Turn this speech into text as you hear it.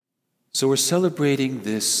So we're celebrating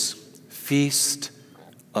this feast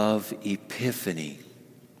of Epiphany.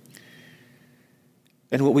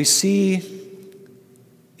 And what we see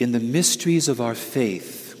in the mysteries of our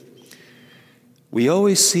faith, we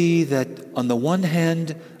always see that on the one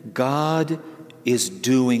hand, God is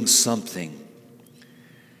doing something.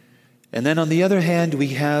 And then on the other hand, we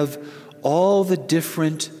have all the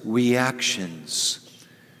different reactions,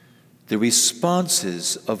 the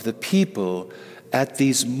responses of the people at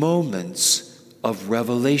these moments of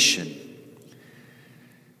revelation.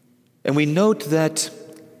 And we note that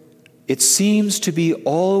it seems to be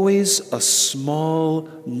always a small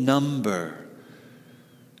number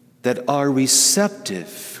that are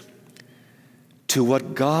receptive to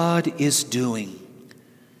what God is doing.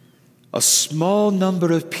 A small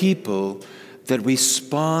number of people that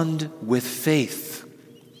respond with faith.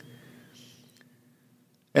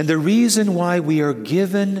 And the reason why we are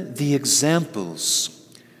given the examples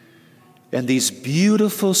and these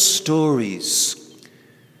beautiful stories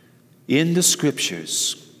in the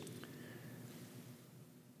Scriptures,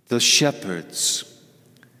 the shepherds,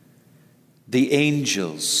 the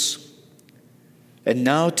angels, and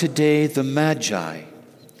now today the Magi,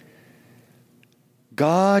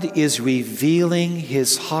 God is revealing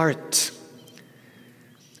His heart.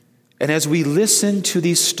 And as we listen to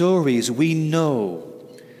these stories, we know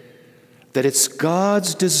that it's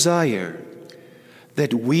God's desire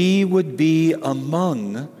that we would be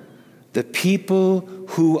among the people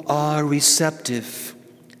who are receptive,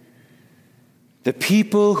 the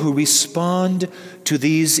people who respond to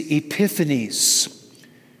these epiphanies,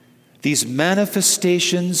 these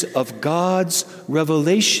manifestations of God's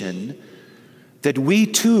revelation, that we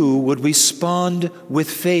too would respond with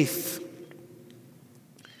faith.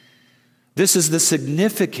 This is the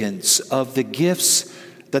significance of the gifts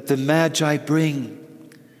that the Magi bring.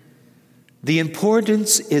 The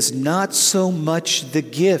importance is not so much the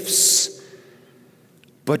gifts,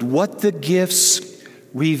 but what the gifts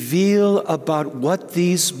reveal about what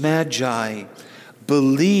these Magi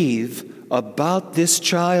believe about this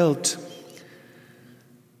child,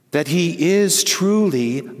 that He is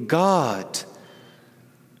truly God,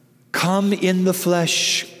 come in the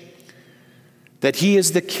flesh, that He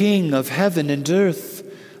is the King of heaven and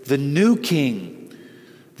earth, the new King,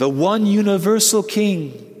 the one universal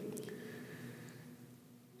King.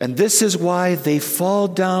 And this is why they fall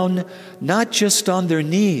down not just on their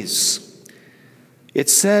knees. It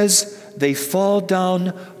says they fall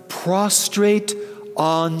down prostrate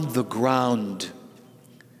on the ground.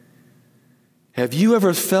 Have you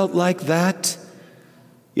ever felt like that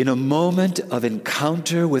in a moment of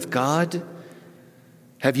encounter with God?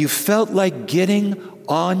 Have you felt like getting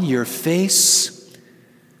on your face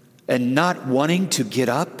and not wanting to get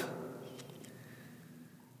up?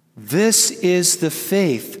 This is the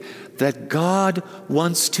faith that God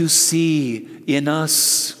wants to see in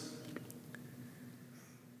us.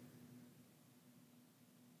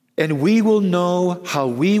 And we will know how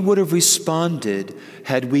we would have responded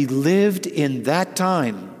had we lived in that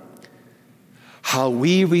time, how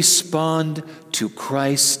we respond to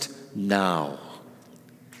Christ now.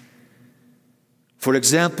 For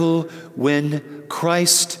example, when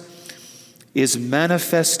Christ is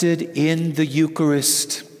manifested in the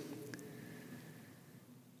Eucharist,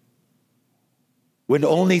 when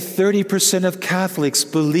only 30% of Catholics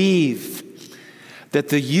believe that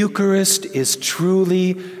the Eucharist is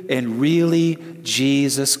truly and really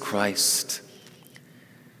Jesus Christ.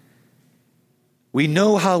 We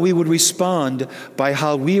know how we would respond by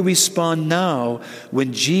how we respond now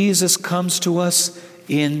when Jesus comes to us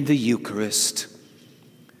in the Eucharist.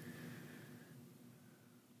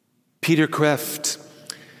 Peter Kreeft,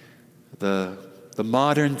 the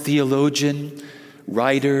modern theologian,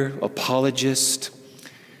 writer, apologist,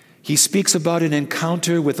 he speaks about an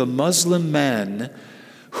encounter with a Muslim man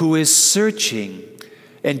who is searching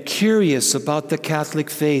and curious about the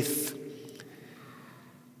Catholic faith.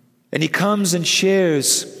 And he comes and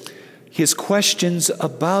shares his questions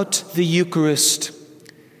about the Eucharist.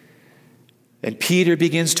 And Peter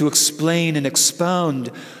begins to explain and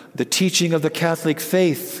expound the teaching of the Catholic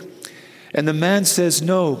faith. And the man says,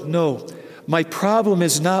 no, my problem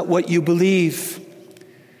is not what you believe.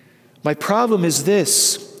 My problem is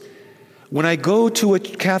this. When I go to a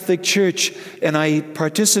Catholic church and I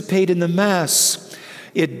participate in the Mass,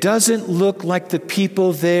 it doesn't look like the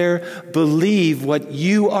people there believe what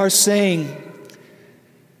you are saying.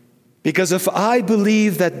 Because if I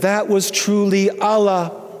believe that that was truly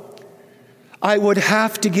Allah, I would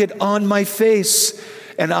have to get on my face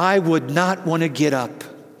and I would not want to get up.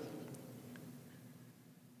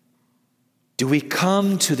 Do we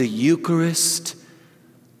come to the Eucharist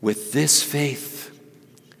with this faith.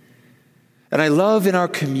 And I love in our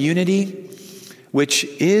community, which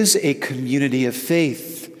is a community of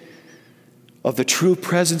faith, of the true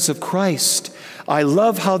presence of Christ, I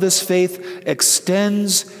love how this faith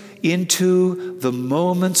extends into the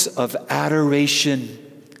moments of adoration.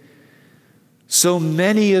 So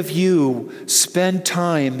many of you spend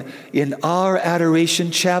time in our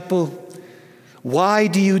adoration chapel. Why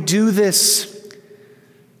do you do this?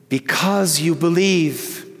 Because you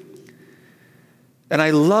believe. And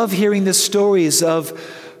I love hearing the stories of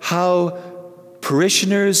how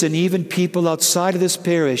parishioners and even people outside of this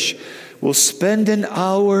parish will spend an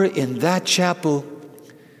hour in that chapel,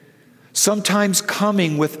 sometimes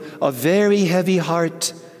coming with a very heavy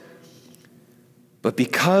heart. But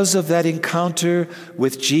because of that encounter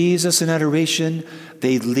with Jesus in adoration,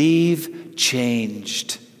 they leave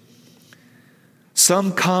changed.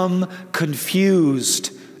 Some come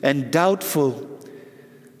confused and doubtful,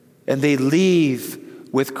 and they leave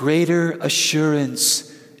with greater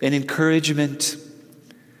assurance and encouragement.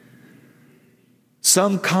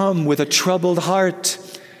 Some come with a troubled heart,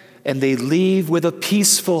 and they leave with a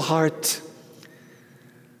peaceful heart.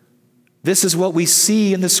 This is what we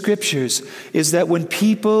see in the Scriptures, is that when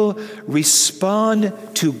people respond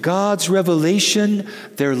to God's revelation,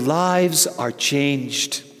 their lives are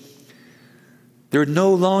changed. They're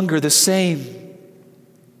no longer the same.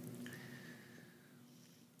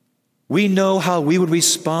 We know how we would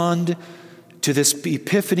respond to this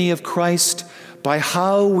epiphany of Christ by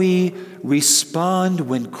how we respond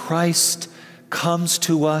when Christ comes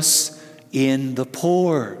to us in the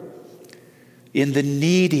poor, in the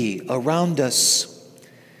needy around us.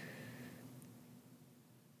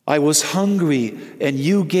 I was hungry and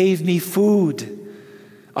you gave me food.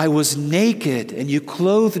 I was naked and you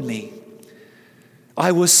clothed me.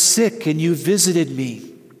 I was sick and you visited me.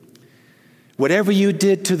 Whatever you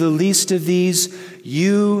did to the least of these,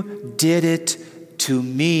 you did it to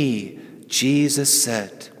me, Jesus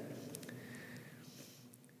said.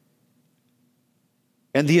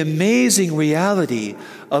 And the amazing reality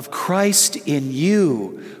of Christ in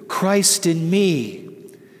you, Christ in me,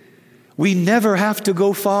 we never have to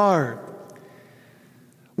go far.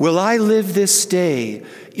 Will I live this day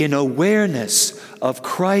in awareness of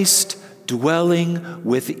Christ dwelling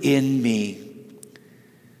within me?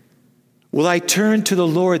 Will I turn to the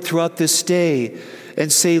Lord throughout this day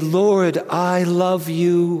and say, Lord, I love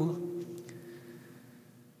you.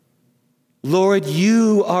 Lord,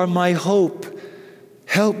 you are my hope.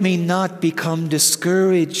 Help me not become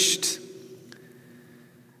discouraged.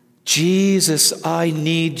 Jesus, I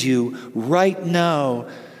need you right now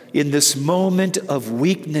in this moment of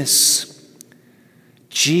weakness.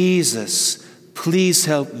 Jesus, please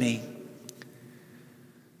help me.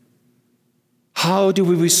 How do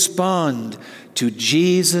we respond to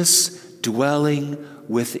Jesus dwelling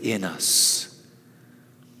within us?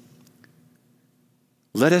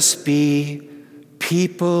 Let us be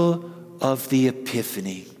people of the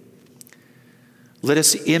Epiphany. Let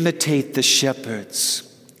us imitate the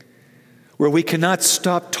shepherds, where we cannot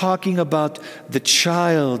stop talking about the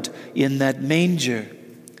child in that manger.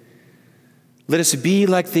 Let us be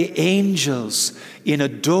like the angels in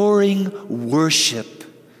adoring worship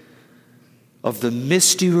of the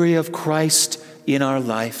mystery of Christ in our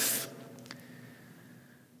life.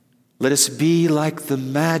 Let us be like the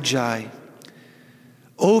Magi,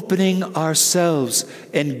 opening ourselves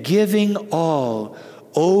and giving all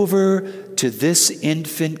over to this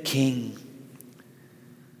infant King.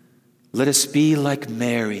 Let us be like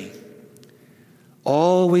Mary,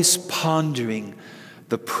 always pondering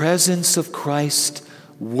the presence of Christ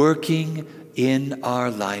working in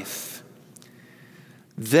our life.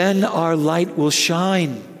 Then our light will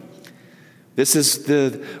shine. This is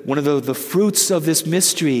one of the fruits of this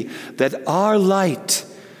mystery, that our light,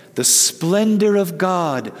 the splendor of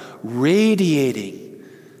God radiating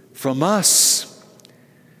from us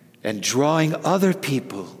and drawing other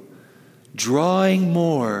people, drawing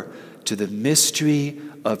more to the mystery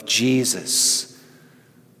of Jesus,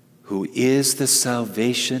 who is the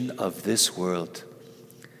salvation of this world.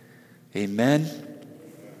 Amen.